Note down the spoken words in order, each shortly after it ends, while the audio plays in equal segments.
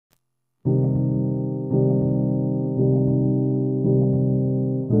After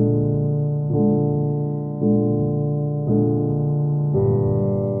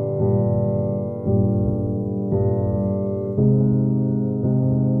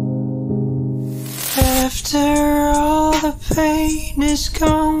all the pain is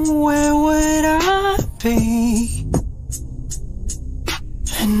gone, where would I be?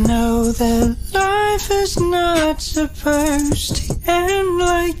 I know that life is not supposed to end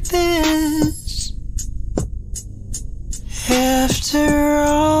like this. After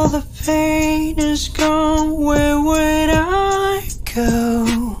all the pain is gone, where would I go?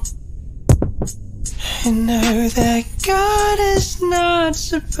 I know that God is not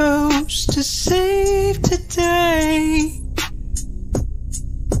supposed to save today.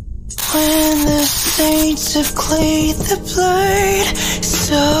 When the saints have cleaned the blood,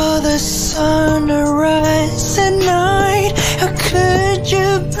 saw the sun arise at night, how could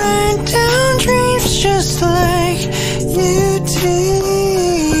you burn down dreams just like you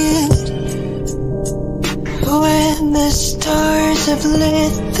did? When the stars have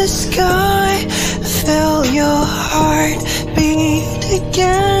lit the sky, feel your heart beat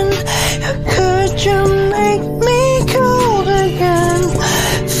again, how could you make me cold again?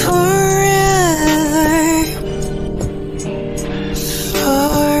 Forever,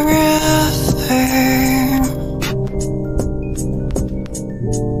 forever.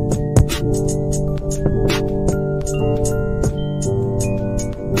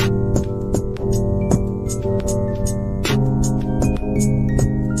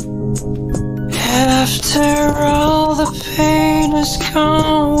 After all the pain is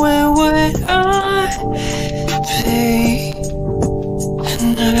gone, where would I be? I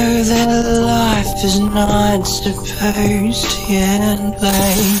know that life is not supposed to end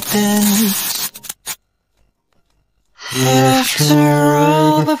like this. After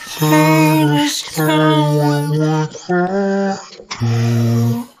all the pain is gone, where would I go?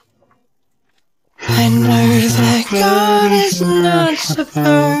 I know that God is not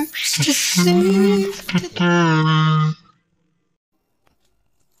supposed to save today.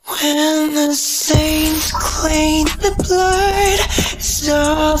 When the saints clean the blood,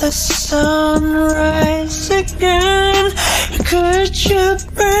 saw the sun rise again, could you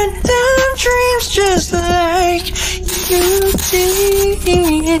burn down dreams just like you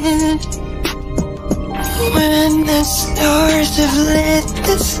did? When the stars have lit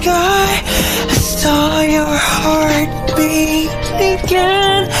the sky, I saw your heart beat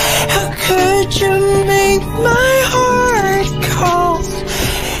again, how could you make my heart cold?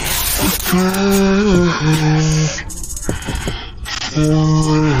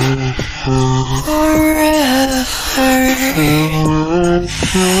 Forever, forever.